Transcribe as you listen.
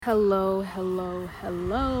Hello, hello,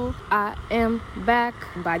 hello. I am back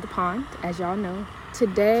by the pond, as y'all know.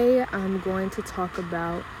 Today, I'm going to talk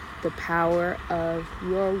about the power of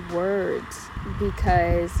your words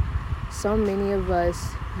because so many of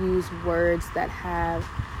us use words that have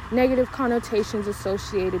negative connotations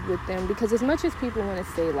associated with them, because as much as people want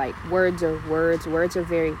to say like words are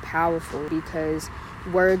very powerful because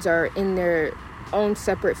words are in their own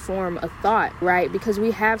separate form of thought, right? Because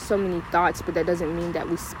we have so many thoughts, but that doesn't mean that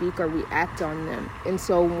we speak or we act on them. And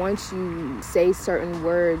so once you say certain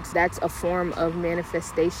words, that's a form of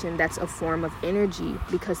manifestation, that's a form of energy,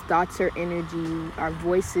 because thoughts are energy, our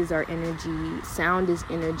voices are energy, sound is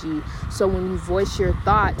energy. So when you voice your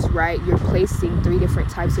thoughts, right, you're placing three different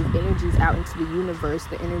types of energies out into the universe: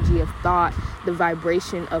 the energy of thought, the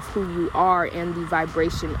vibration of who you are, and the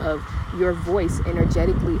vibration of your voice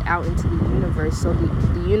energetically out into the universe. So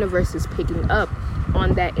the universe is picking up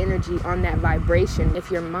on that energy, on that vibration. If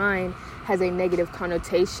your mind has a negative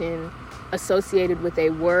connotation associated with a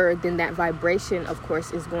word, then that vibration, of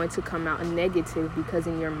course, is going to come out negative, because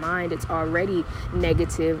in your mind it's already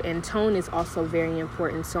negative. And tone is also very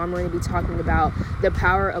important. So I'm going to be talking about the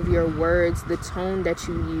power of your words, the tone that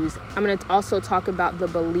you use. I'm going to also talk about the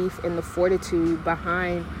belief and the fortitude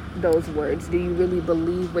behind those words. Do you really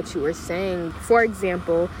believe what you are saying? For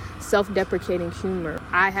example, self-deprecating humor.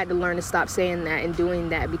 I had to learn to stop saying that and doing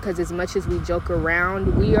that, because as much as we joke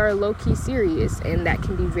around, we are low-key serious, and that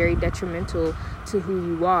can be very detrimental to who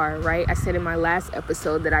you are, right? I said in my last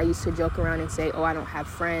episode that I used to joke around and say, oh, I don't have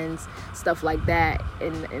friends, stuff like that.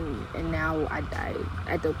 And now I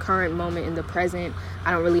at the current moment, in the present,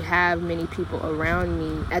 I don't really have many people around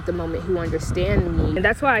me at the moment who understand me. And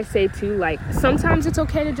that's why I say too, like, sometimes it's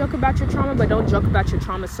okay to joke about your trauma, but don't joke about your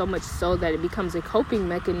trauma so much so that it becomes a coping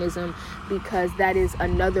mechanism, because that is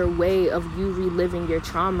another way of you reliving your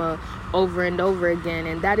trauma over and over again.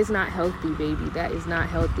 And that is not healthy, baby. That is not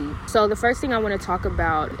healthy. So the first thing I want to talk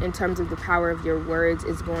about in terms of the power of your words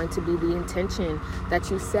is going to be the intention that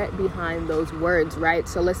you set behind those words, right?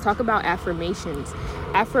 So let's talk about affirmations.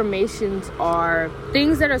 Affirmations are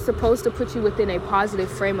things that are supposed to put you within a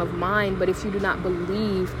positive frame of mind, but if you do not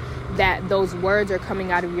believe that those words are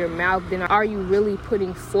coming out of your mouth, then are you really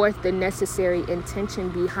putting forth the necessary intention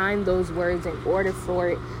behind those words in order for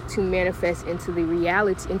it to manifest into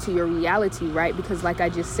your reality, right? Because like I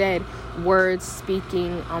just said, words,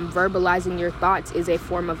 speaking, verbalizing your thoughts is a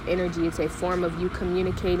form of energy. It's a form of you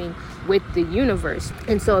communicating with the universe.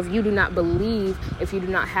 And so if you do not believe, if you do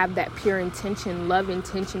not have that pure intention, love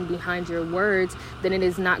intention behind your words, then it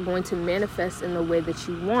is not going to manifest in the way that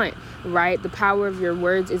you want, right? The power of your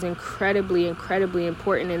words is incredibly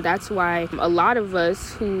important. And that's why a lot of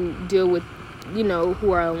us who deal with,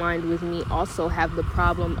 who are aligned with me, also have the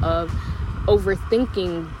problem of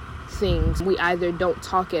overthinking things. We either don't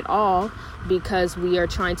talk at all because we are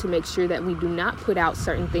trying to make sure that we do not put out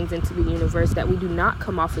certain things into the universe, that we do not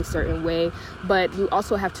come off a certain way. But you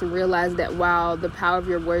also have to realize that while the power of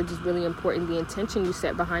your words is really important, the intention you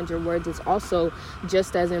set behind your words is also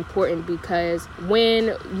just as important, because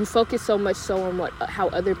when you focus so much so on how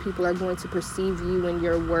other people are going to perceive you and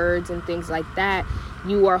your words and things like that,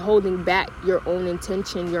 you are holding back your own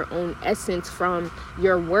intention, your own essence from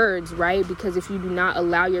your words, right? Because if you do not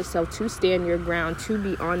allow yourself to stand your ground, to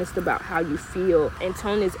be honest about how you feel, and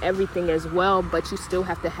tone is everything as well, but you still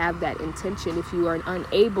have to have that intention. If you are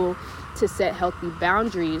unable to set healthy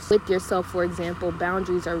boundaries with yourself, for example,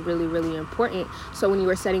 boundaries are really important. So when you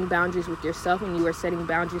are setting boundaries with yourself and you are setting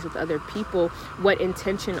boundaries with other people, what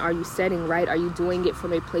intention are you setting, right? Are you doing it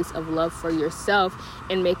from a place of love for yourself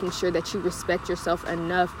and making sure that you respect yourself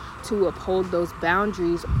enough to uphold those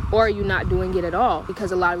boundaries, or are you not doing it at all?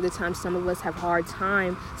 Because a lot of the time, some of us have hard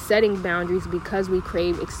time setting boundaries because we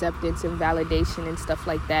crave acceptance and validation and stuff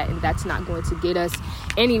like that, and that's not going to get us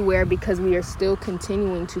anywhere, because we are still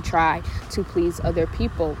continuing to try to please other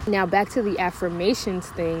people. Now, back to the affirmations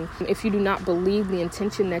thing. If you do not believe the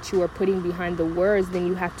intention that you are putting behind the words, then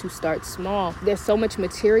you have to start small. There's so much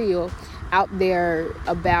material out there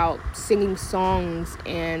about singing songs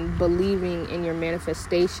and believing in your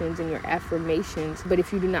manifestations and your affirmations. But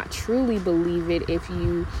if you do not truly believe it, if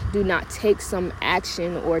you do not take some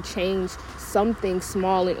action or change something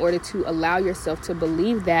small in order to allow yourself to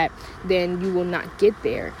believe that, then you will not get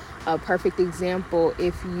there. A perfect example,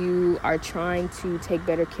 if you are trying to take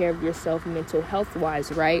better care of yourself mental health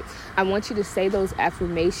wise, right? I want you to say those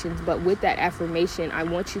affirmations, but with that affirmation, I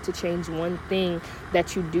want you to change one thing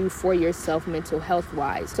that you do for yourself mental health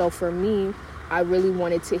wise. So for me, I really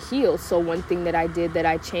wanted to heal. So one thing that I did that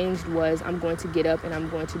I changed was I'm going to get up and I'm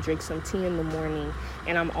going to drink some tea in the morning.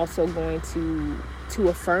 And I'm also going to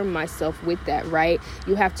affirm myself with that, right?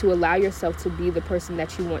 You have to allow yourself to be the person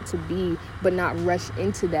that you want to be, but not rush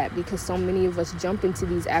into that, because so many of us jump into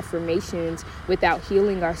these affirmations without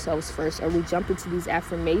healing ourselves first, or we jump into these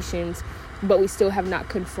affirmations but we still have not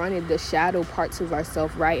confronted the shadow parts of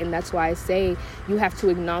ourselves, right? And that's why I say you have to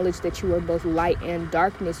acknowledge that you are both light and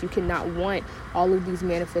darkness. You cannot want all of these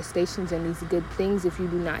manifestations and these good things if you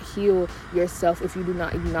do not heal yourself, if you do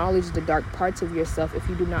not acknowledge the dark parts of yourself, if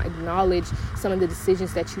you do not acknowledge some of the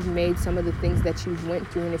decisions that you've made, some of the things that you've went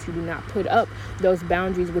through, and if you do not put up those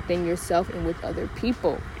boundaries within yourself and with other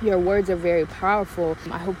people. Your words are very powerful.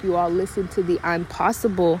 I hope you all listened to the I'm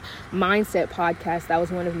Possible Mindset podcast. That was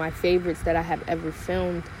one of my favorites that I have ever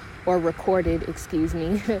filmed or recorded, excuse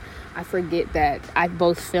me. I forget that I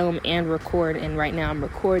both film and record, and right now I'm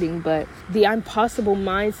recording, but the I'm Possible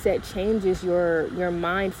mindset changes your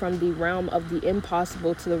mind from the realm of the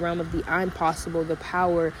impossible to the realm of the I'm possible, the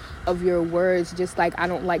power of your words. Just like I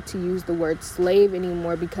don't like to use the word slave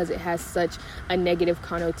anymore because it has such a negative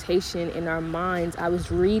connotation in our minds. I was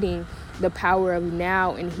reading The Power of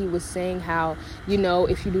Now, and he was saying how,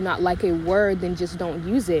 if you do not like a word, then just don't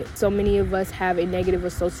use it. So many of us have a negative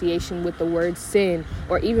association with the word sin,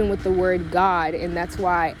 or even with the word God, and that's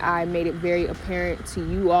why I made it very apparent to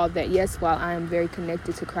you all that yes, while I am very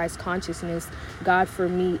connected to Christ consciousness, God for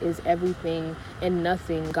me is everything and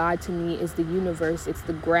nothing. God to me is the universe, it's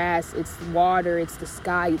the grass, it's water, it's the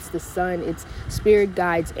sky, it's the sun, it's spirit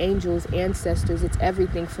guides, angels, ancestors, it's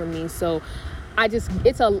everything for me. So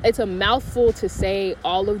it's a mouthful to say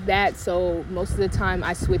all of that. So most of the time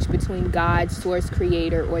I switch between God, source,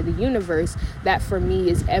 creator, or the universe. That for me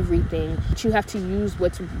is everything. But you have to use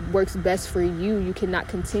what works best for you. You cannot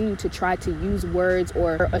continue to try to use words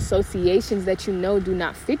or associations that do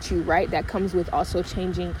not fit you, right? That comes with also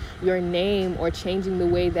changing your name or changing the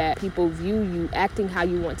way that people view you, acting how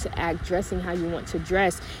you want to act, dressing how you want to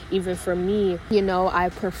dress. Even for me, I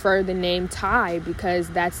prefer the name Ty because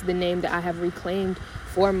that's the name that I have reclaimed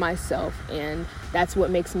for myself, and that's what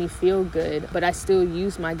makes me feel good. But I still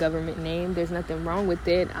use my government name. There's nothing wrong with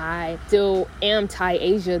it. I still am Ty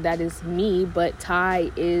Asia. That is me, but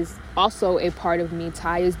Ty is also a part of me.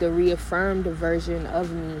 Ty is the reaffirmed version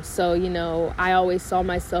of me. So, I always saw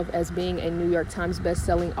myself as being a New York Times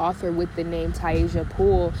bestselling author with the name Taisha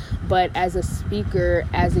Poole. But as a speaker,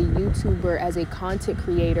 as a YouTuber, as a content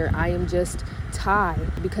creator, I am just Ty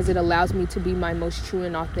because it allows me to be my most true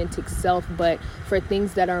and authentic self. But for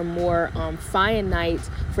things that are more finite,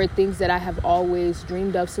 for things that I have always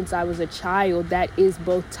dreamed of since I was a child, that is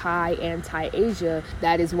both Ty and Taisha.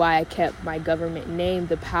 That is why I kept my government name.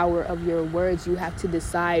 The power of your words. You have to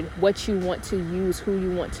decide what you want to use, who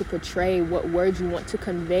you want to portray, what words you want to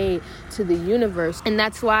convey to the universe. And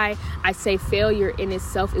that's why I say failure in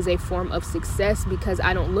itself is a form of success, because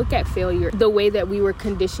I don't look at failure the way that we were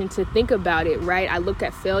conditioned to think about it, right? I look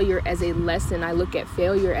at failure as a lesson. I look at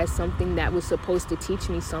failure as something that was supposed to teach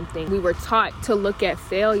me something. We were taught to look at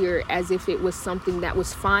failure as if it was something that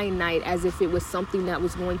was finite, as if it was something that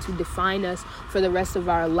was going to define us for the rest of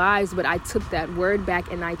our lives. But I took that word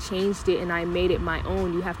back and I changed it and I made it my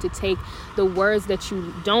own. You have to take the words that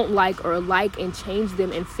you don't like or like and change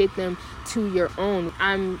them and fit them to your own.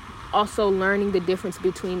 I'm also learning the difference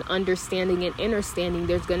between understanding and understanding.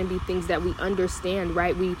 There's going to be things that we understand,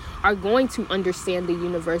 right? We are going to understand the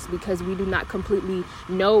universe because we do not completely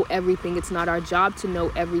know everything. It's not our job to know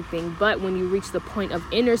everything. But when you reach the point of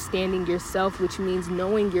understanding yourself, which means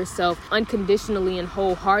knowing yourself unconditionally and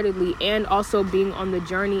wholeheartedly, and also being on the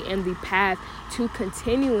journey and the path to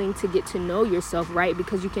continuing to get to know yourself, right?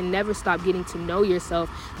 Because you can never stop getting to know yourself,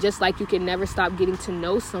 just like you can never stop getting to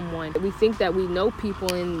know someone. We think that we know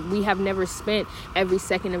people and we have never spent every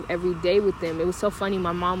second of every day with them. It was so funny.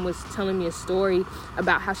 My mom was telling me a story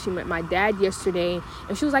about how she met my dad yesterday,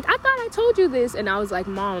 and she was like, I thought I told you this. And I was like,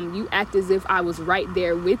 Mom, you act as if I was right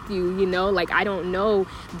there with you, like I don't know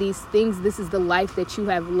these things. This is the life that you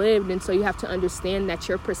have lived. And so you have to understand that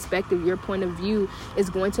your perspective, your point of view is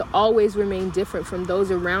going to always remain different from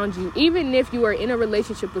those around you. Even if you are in a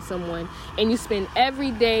relationship with someone and you spend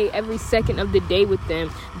every day, every second of the day with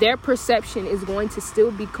them, their perception is going to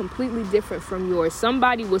still be completely completely different from yours.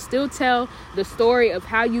 Somebody will still tell the story of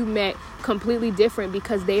how you met completely different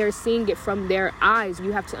because they are seeing it from their eyes.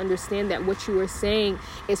 You have to understand that what you are saying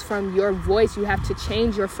is from your voice. You have to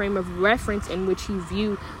change your frame of reference in which you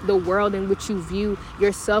view the world, in which you view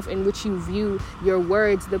yourself, in which you view your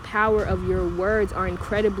words. The power of your words are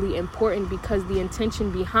incredibly important because the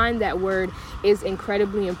intention behind that word is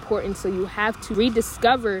incredibly important. So you have to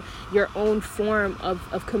rediscover your own form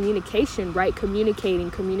of communication, right?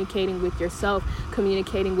 Communicating with yourself,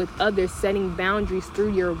 communicating with others, setting boundaries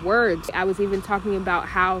through your words. I was even talking about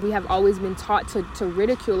how we have always been taught to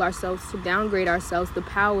ridicule ourselves, to downgrade ourselves. The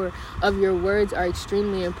power of your words are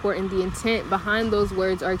extremely important. The intent behind those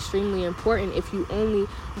words are extremely important. If you only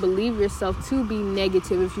believe yourself to be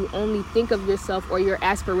negative, if you only think of yourself or your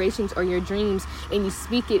aspirations or your dreams and you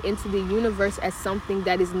speak it into the universe as something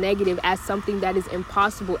that is negative, as something that is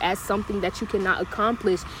impossible, as something that you cannot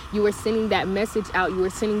accomplish, you are sending that message out. You are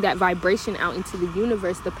sending that vibration out into the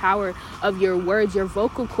universe. The power of your words, your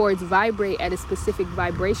vocal cords vibrate at a specific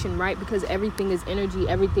vibration, right? Because everything is energy,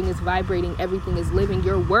 everything is vibrating, everything is living.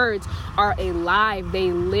 Your words are alive,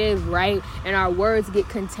 they live, right? And our words get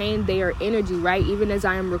contained, they are energy, right? Even as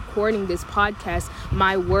I am recording this podcast,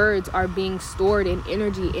 my words are being stored in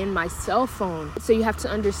energy in my cell phone. So you have to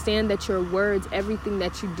understand that your words, everything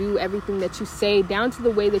that you do, everything that you say, down to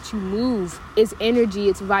the way that you move, is energy,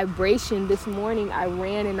 it's vibration. This morning I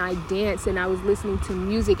ran and I danced and I was listening to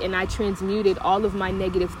music and I transmuted all of my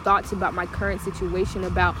negative thoughts about my current situation,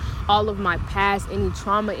 about all of my past, any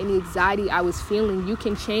trauma, any anxiety I was feeling. You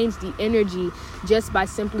can change the energy just by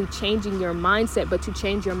simply changing your mindset. But to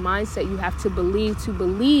change your mindset, you have to believe. To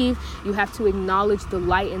believe, you have to acknowledge the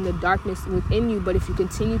light and the darkness within you. But if you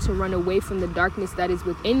continue to run away from the darkness that is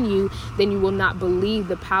within you, then you will not believe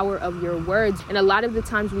the power of your words. And a lot of the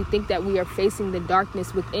times we think that we are facing the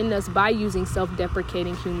darkness within us by using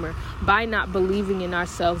self-deprecating humor, by not believing in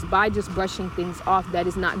ourselves, by just brushing things off. That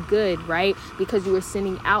is not good, right? Because you are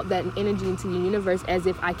sending out that energy into the universe as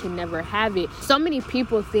if I can never have it. So many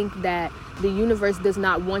people think that the universe does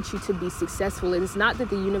not want you to be successful. It is not that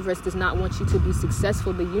the universe does not want you to be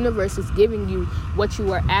successful. The universe is giving you what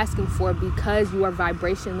you are asking for because you are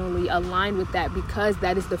vibrationally aligned with that, because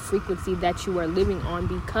that is the frequency that you are living on,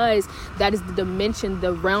 because that is the dimension,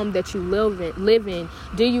 the realm that you live in.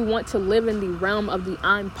 Do you want to live in the realm of the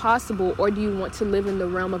impossible, or do you want to live in the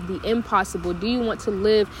realm of the impossible? Do you want to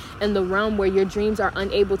live in the realm where your dreams are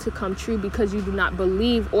unable to come true because you do not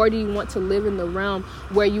believe, or do you want to live in the realm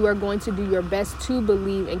where you are going to do your best to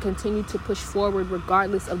believe and continue to push forward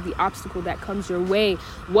regardless of the obstacle that comes your way?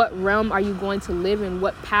 What realm are you going to live in?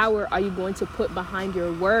 What power are you going to put behind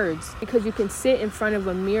your words? Because you can sit in front of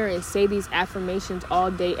a mirror and say these affirmations all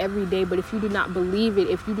day, every day, but if you do not believe it,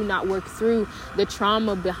 if you do not work through the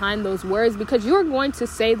trauma behind those words, because you are going to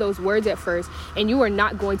say those words at first and you are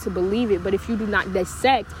not going to believe it, but if you do not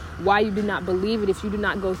dissect why you do not believe it, if you do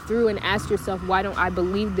not go through and ask yourself, why don't I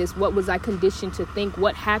believe this? What was I conditioned to think?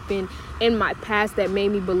 What happened in my past that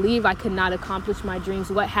made me believe I could not accomplish my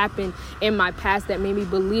dreams? What happened in my past that made me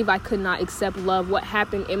believe I could not accept love? What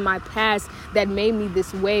happened in my past that made me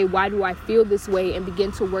this way? Why do I feel this way? And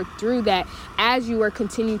begin to work through that as you are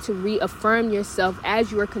continuing to reaffirm yourself,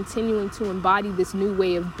 as you are continuing to embody this new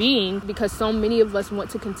way of being, because so many of us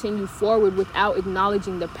want to continue forward without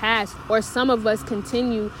acknowledging the past, or some of us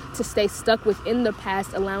continue to stay stuck within the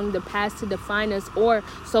past, allowing the past to define us, or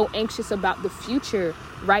so anxious about the future,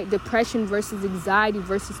 right? Depression versus anxiety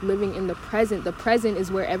versus living in the present. The present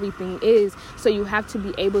is where everything is. So you have to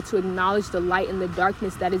be able to acknowledge the light and the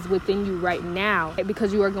darkness that is within you right now,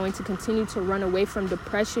 because you are going to continue to run away from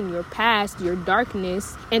depression, your past, your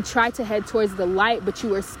darkness, and try to head towards the light, but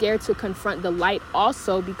you are scared to confront the light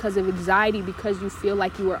also because of anxiety, because you feel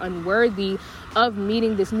like you are unworthy of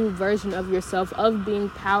meeting this new version of yourself, of being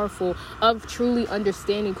powerful, of truly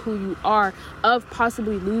understanding who you are, of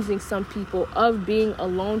possibly losing some people, of being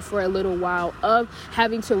alone for a little while, of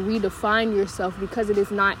having to redefine yourself, because it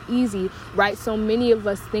is not easy, right? So many of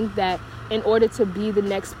us think that in order to be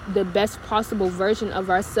the best possible version of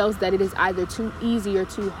ourselves, that it is either too easy or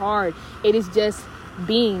too hard. It is just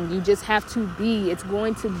being. You just have to be. It's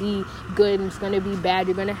going to be good and it's going to be bad.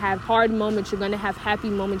 You're going to have hard moments. You're going to have happy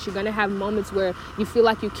moments. You're going to have moments where you feel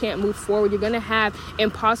like you can't move forward. You're going to have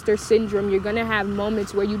imposter syndrome. You're going to have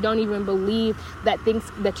moments where you don't even believe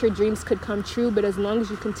that your dreams could come true. But as long as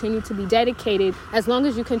you continue to be dedicated, as long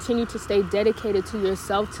as you continue to stay dedicated to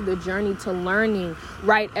yourself, to the journey, to learning,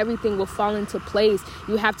 right, everything will fall into place.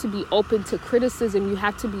 You have to be open to criticism. You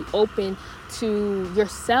have to be open to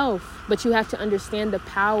yourself, but you have to understand understand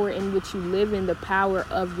the power in which you live in, the power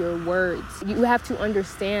of your words. You have to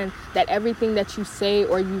understand that everything that you say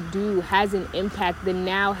or you do has an impact. The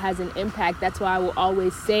now has an impact. That's why I will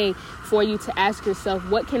always say for you to ask yourself,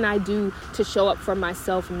 what can I do to show up for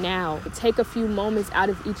myself now? Take a few moments out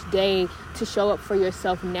of each day to show up for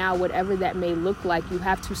yourself now, whatever that may look like. You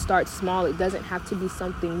have to start small. It doesn't have to be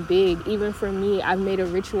something big. Even for me, I've made a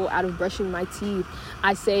ritual out of brushing my teeth.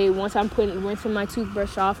 I say once I'm rinsing my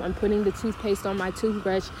toothbrush off, I'm putting the toothpaste on my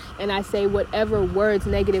toothbrush, and I say whatever words,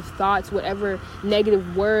 negative thoughts, whatever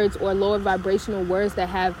negative words or lower vibrational words that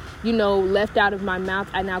have, left out of my mouth,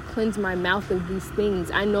 I now cleanse my mouth of these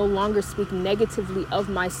things. I no longer speak negatively of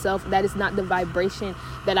myself. That is not the vibration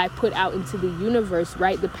that I put out into the universe,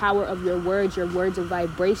 right? The power of your words are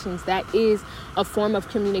vibrations. That is a form of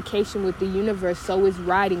communication with the universe. So is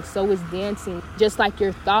writing, so is dancing, just like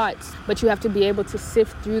your thoughts. But you have to be able to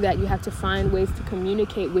sift through that. You have to find ways to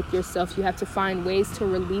communicate with yourself. You have to find ways to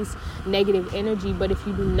release negative energy. But if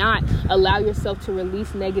you do not allow yourself to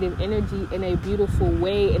release negative energy in a beautiful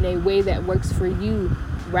way, in a way that works for you,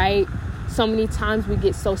 right? So many times we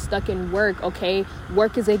get so stuck in work, okay?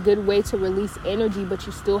 Work is a good way to release energy, but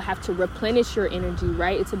you still have to replenish your energy,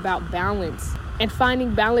 right? It's about balance. And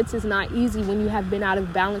finding balance is not easy when you have been out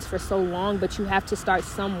of balance for so long, but you have to start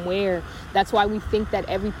somewhere. That's why we think that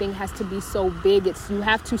everything has to be so big. You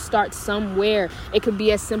have to start somewhere. It could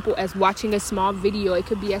be as simple as watching a small video. It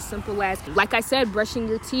could be as simple as, like I said, brushing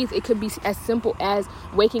your teeth. It could be as simple as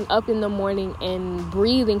waking up in the morning and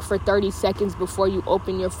breathing for 30 seconds before you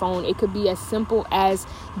open your phone. It could be as simple as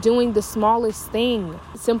doing the smallest thing.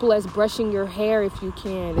 Simple as brushing your hair if you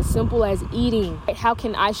can. As simple as eating. How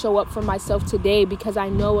can I show up for myself today? Because I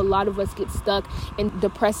know a lot of us get stuck in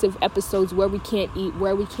depressive episodes where we can't eat,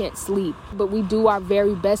 where we can't sleep, but we do our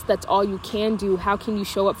very best. That's all you can do. How can you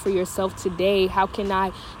show up for yourself today? How can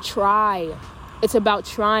I try? It's about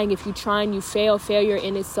trying. If you try and you fail, failure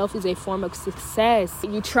in itself is a form of success.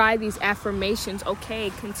 You try these affirmations, okay,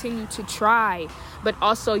 continue to try. But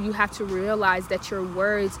also you have to realize that your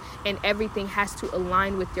words and everything has to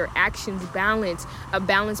align with your actions. Balance, a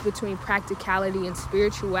balance between practicality and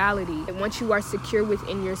spirituality. And once you are secure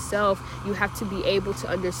within yourself, you have to be able to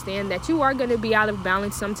understand that you are going to be out of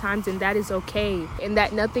balance sometimes, and that is okay. And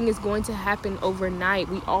that nothing is going to happen overnight.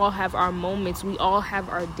 We all have our moments. We all have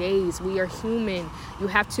our days. We are human. You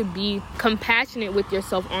have to be compassionate with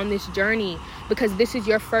yourself on this journey, because this is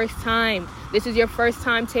your first time. This is your first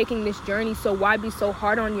time taking this journey. So why be so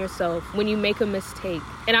hard on yourself when you make a mistake?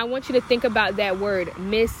 And I want you to think about that word,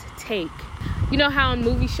 mistake. You know how on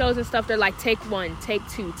movie shows and stuff, they're like, take 1, take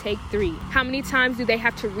 2, take 3. How many times do they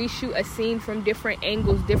have to reshoot a scene from different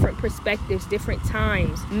angles, different perspectives, different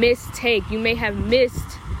times? Mistake. You may have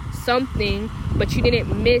missed something, but you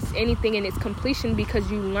didn't miss anything in its completion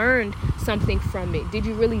because you learned something from it. Did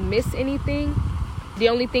you really miss anything? The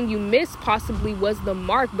only thing you missed possibly was the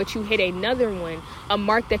mark, but you hit another one, a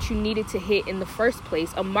mark that you needed to hit in the first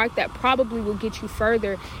place, a mark that probably will get you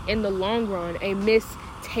further in the long run, a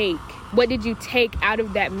mistake. What did you take out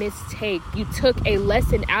of that mistake? You took a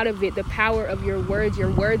lesson out of it, the power of your words.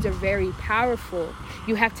 Your words are very powerful.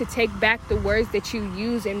 You have to take back the words that you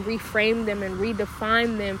use and reframe them and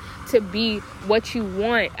redefine them to be what you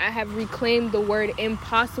want. I have reclaimed the word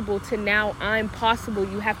impossible to now I'm possible.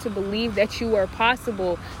 You have to believe that you are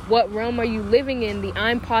possible. What realm are you living in, the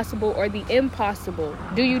I'm possible or the impossible?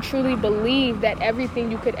 Do you truly believe that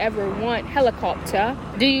everything you could ever want, helicopter?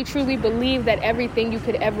 Do you truly believe that everything you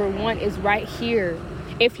could ever want is right here?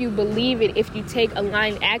 If you believe it, if you take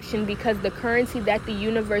aligned action, because the currency that the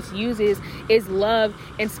universe uses is love,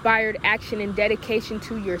 inspired action, and dedication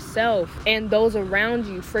to yourself and those around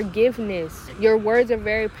you. Forgiveness. Your words are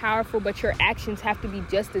very powerful, but your actions have to be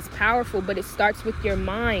just as powerful. But it starts with your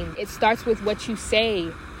mind. It starts with what you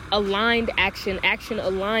say. Aligned action, action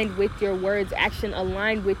aligned with your words, action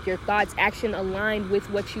aligned with your thoughts, action aligned with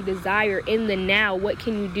what you desire in the now. What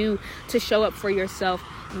can you do to show up for yourself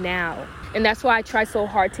now? And that's why I try so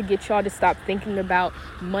hard to get y'all to stop thinking about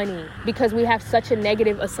money, because we have such a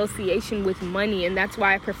negative association with money. And that's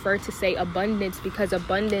why I prefer to say abundance, because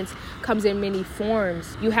abundance comes in many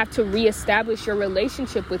forms. You have to reestablish your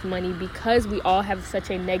relationship with money, because we all have such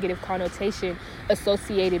a negative connotation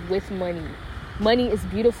associated with money. Money is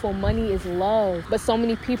beautiful. Money is love. But so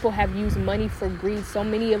many people have used money for greed. So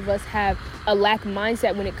many of us have a lack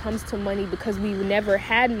mindset when it comes to money, because we've never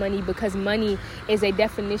had money, because money is a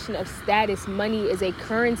definition of status. Money is a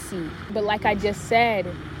currency. But like I just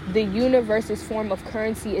said, the universe's form of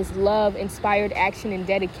currency is love, inspired action, and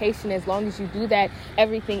dedication. As long as you do that,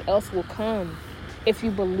 everything else will come. If you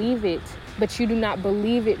believe it. but you do not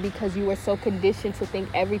believe it because you are so conditioned to think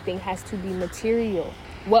everything has to be material.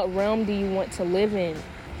 What realm do you want to live in?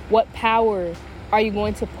 What power are you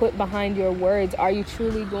going to put behind your words? Are you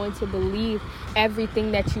truly going to believe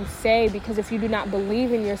everything that you say? Because if you do not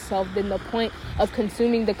believe in yourself, then the point of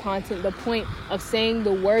consuming the content, the point of saying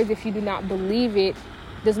the words, if you do not believe it,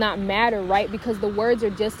 does not matter, right? Because the words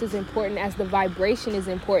are just as important as the vibration is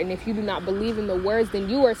important. If you do not believe in the words,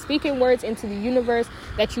 then you are speaking words into the universe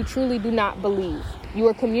that you truly do not believe. You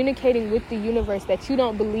are communicating with the universe that you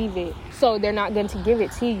don't believe it, so they're not going to give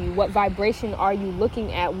it to you. What vibration are you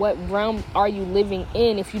looking at? What realm are you living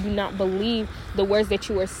in? If you do not believe the words that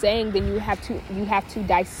you are saying, then you have to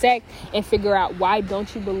dissect and figure out, why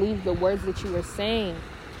don't you believe the words that you are saying?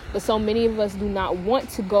 But so many of us do not want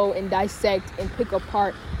to go and dissect and pick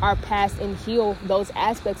apart our past and heal those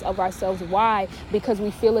aspects of ourselves. Why? Because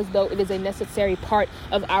we feel as though it is a necessary part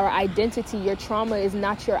of our identity. Your trauma is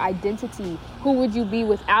not your identity. Who would you be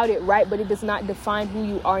without it, right? But it does not define who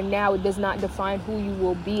you are now. It does not define who you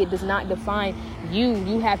will be. It does not define you.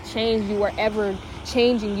 You have changed. You are ever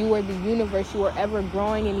changing. You are the universe. You are ever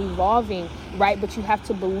growing and evolving, right? But you have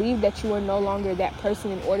to believe that you are no longer that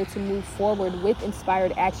person in order to move forward with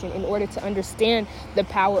inspired action, in order to understand the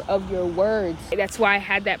power of your words. That's why I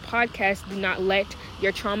had that podcast, Do Not Let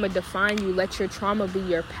Your Trauma Define You. Let your trauma be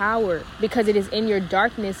your power, because it is in your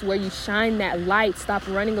darkness where you shine that light. Stop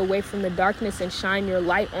running away from the darkness and shine your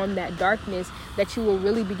light on that darkness, that you will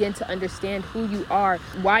really begin to understand who you are,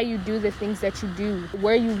 why you do the things that you do,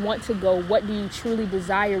 where you want to go, what do you truly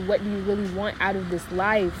desire, what do you really want out of this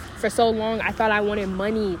life. For so long, I thought I wanted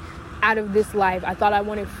money out of this life. I thought I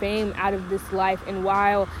wanted fame out of this life. And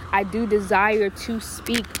while I do desire to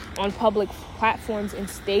speak on public platforms and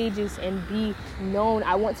stages and be known,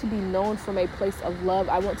 I want to be known from a place of love.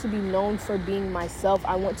 I want to be known for being myself.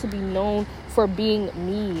 I want to be known for being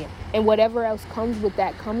me. And whatever else comes with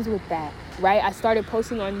that, right? I started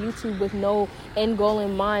posting on YouTube with no end goal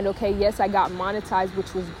in mind. Okay, yes, I got monetized,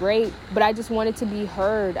 which was great, but I just wanted to be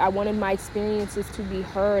heard. I wanted my experiences to be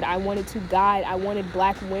heard. I wanted to guide. I wanted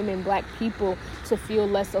Black women, Black people to feel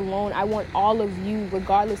less alone. I want all of you,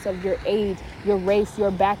 regardless of your age, your race,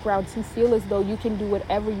 your background, to feel as though you can do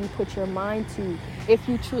whatever you put your mind to, if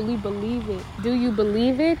you truly believe it. Do you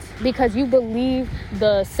believe it? Because you believe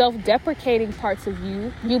the self-deprecating parts of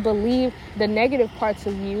you. You believe the negative parts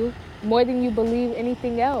of you more than you believe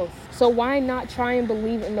anything else. So why not try and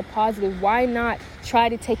believe in the positive? Why not try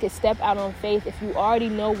to take a step out on faith if you already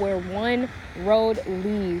know where one road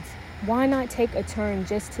leads? Why not take a turn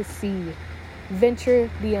just to see? Venture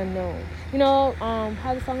the unknown. You know,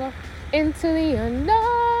 how the song go? Into the unknown,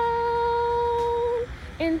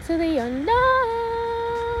 into the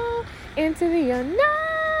unknown, into the unknown.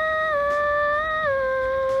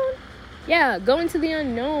 Yeah, go into the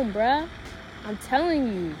unknown, bruh. I'm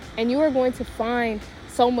telling you. And you are going to find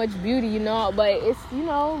so much beauty, but it's,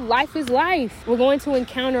 life is life. We're going to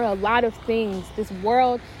encounter a lot of things. This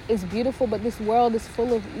world is beautiful, but this world is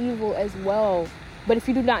full of evil as well. But if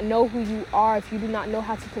you do not know who you are, if you do not know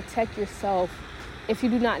how to protect yourself, if you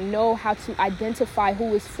do not know how to identify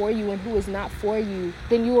who is for you and who is not for you,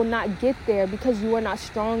 then you will not get there, because you are not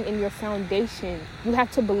strong in your foundation. You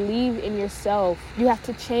have to believe in yourself. You have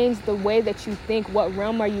to change the way that you think. What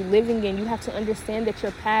realm are you living in? You have to understand that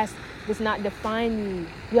your past does not define you.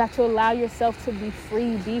 You have to allow yourself to be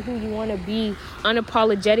free, be who you want to be,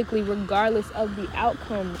 unapologetically, regardless of the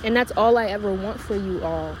outcome. And that's all I ever want for you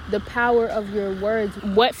all. The power of your words.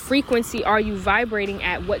 What frequency are you vibrating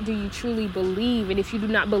at? What do you truly believe? And if you do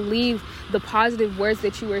not believe the positive words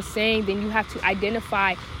that you are saying, then you have to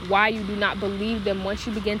identify why you do not believe them. Once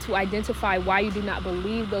you begin to identify why you do not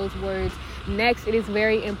believe those words, next, it is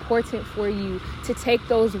very important for you to take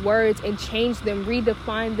those words and change them,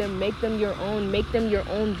 redefine them, make them your own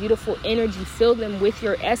beautiful energy, fill them with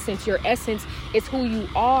your essence. Your essence is who you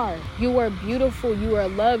are. You are beautiful, you are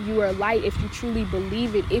love, you are light if you truly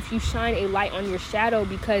believe it, if you shine a light on your shadow,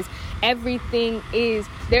 because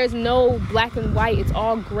there's no black and white, it's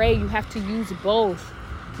all gray. You have to use both.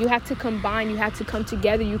 You have to combine. You have to come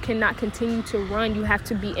together. You cannot continue to run. You have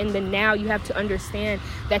to be in the now. You have to understand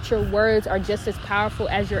that your words are just as powerful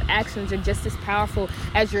as your actions, are just as powerful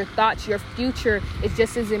as your thoughts. Your future is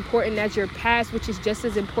just as important as your past, which is just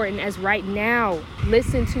as important as right now.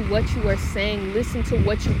 Listen to what you are saying. Listen to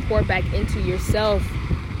what you pour back into yourself.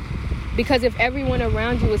 Because if everyone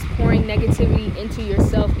around you is pouring negativity into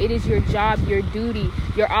yourself, it is your job, your duty,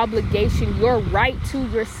 your obligation, your right to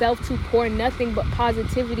yourself to pour nothing but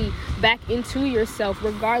positivity back into yourself,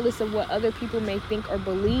 regardless of what other people may think or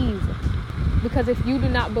believe. Because if you do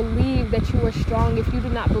not believe that you are strong, if you do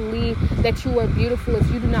not believe that you are beautiful, if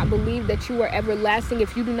you do not believe that you are everlasting,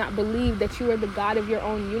 if you do not believe that you are the God of your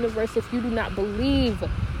own universe, if you do not believe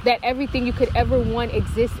that everything you could ever want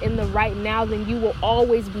exists in the right now, then you will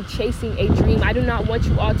always be chasing a dream. I do not want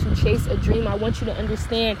you all to chase a dream. I want you to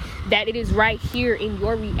understand that it is right here in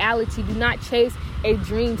your reality. Do not chase a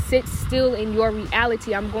dream. Sit still in your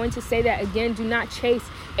reality. I'm going to say that again. Do not chase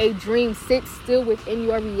a dream. Sit still within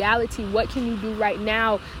your reality. What can you do right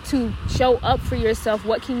now to show up for yourself?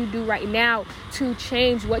 What can you do right now to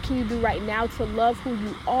change? What can you do right now to love who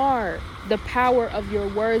you are? The power of your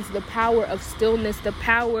words, the power of stillness, the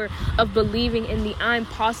power of believing in the I'm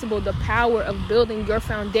possible, the power of building your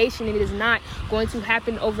foundation. It is not going to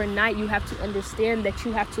happen overnight. You have to understand that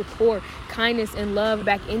you have to pour kindness and love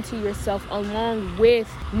back into yourself, along with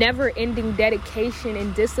never-ending dedication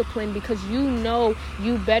and discipline, because you know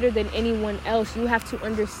you better than anyone else. You have to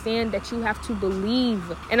understand that you have to believe.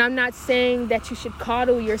 And I'm not saying that you should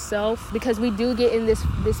coddle yourself, because we do get in this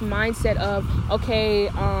mindset of, okay,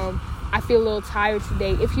 I feel a little tired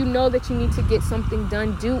today. If you know that you need to get something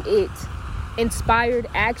done, do it. Inspired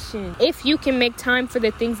action. If you can make time for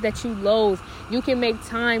the things that you loathe, you can make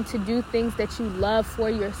time to do things that you love for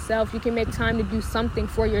yourself. You can make time to do something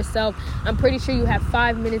for yourself. I'm pretty sure you have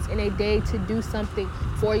 5 minutes in a day to do something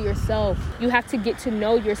for yourself. You have to get to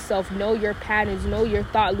know yourself, know your patterns, know your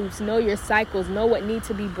thought loops, know your cycles, know what needs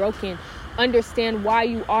to be broken. Understand why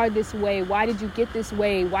you are this way. Why did you get this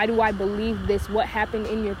way? Why do I believe this? What happened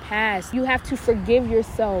in your past? You have to forgive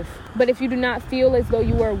yourself. But if you do not feel as though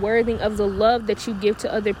you are worthy of the love that you give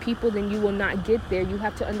to other people, then you will not get there. You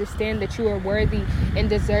have to understand that you are worthy and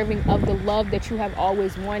deserving of the love that you have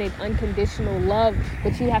always wanted, unconditional love,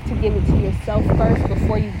 but you have to give it to yourself first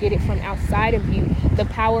before you get it from outside of you. The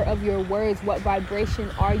power of your words. What vibration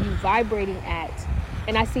are you vibrating at?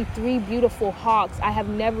 And I see 3 beautiful hawks. I have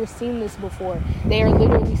never seen this before. They are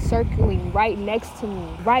literally circling right next to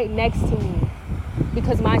me,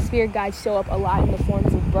 because my spirit guides show up a lot in the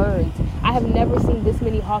forms of birds. I have never seen this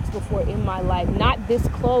many hawks before in my life. Not this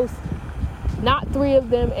close, not 3 of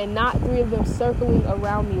them, and not 3 of them circling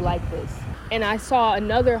around me like this. And I saw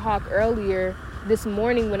another hawk earlier this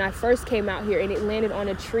morning when I first came out here, and it landed on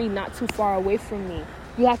a tree not too far away from me.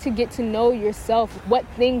 You have to get to know yourself, what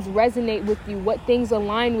things resonate with you, what things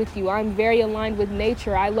align with you. I'm very aligned with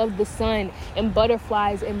nature. I love the sun and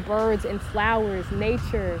butterflies and birds and flowers,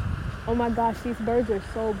 nature. Oh my gosh, these birds are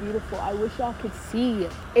so beautiful. I wish y'all could see.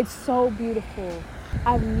 It's so beautiful.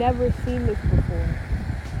 I've never seen this before.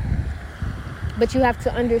 But you have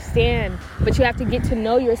to understand, but you have to get to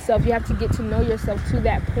know yourself. You have to get to know yourself to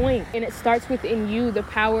that point. And it starts within you, the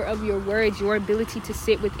power of your words, your ability to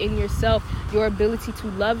sit within yourself, your ability to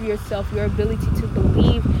love yourself, your ability to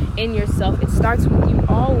believe in yourself. It starts with you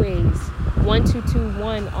always.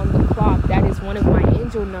 1221 on the clock. That is one of my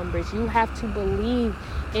angel numbers. You have to believe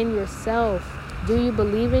in yourself. Do you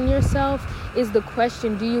believe in yourself is the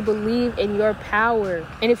question. Do you believe in your power?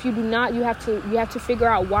 And if you do not, you have to figure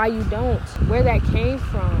out why you don't, where that came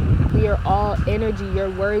from. We are all energy. Your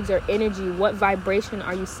words are energy. What vibration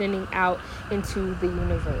are you sending out into the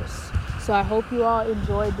universe? So I hope you all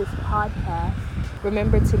enjoyed this podcast.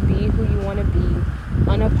 Remember to be who you want to be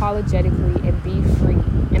unapologetically and be free.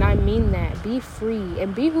 And I mean that. Be free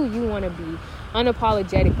and be who you want to be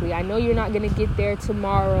unapologetically. I know you're not going to get there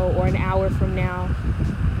tomorrow or an hour from now,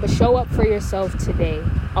 but show up for yourself today,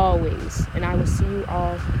 always. And I will see you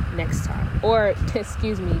all next time. Or,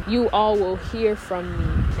 excuse me, you all will hear from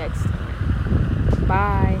me next time.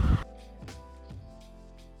 Bye.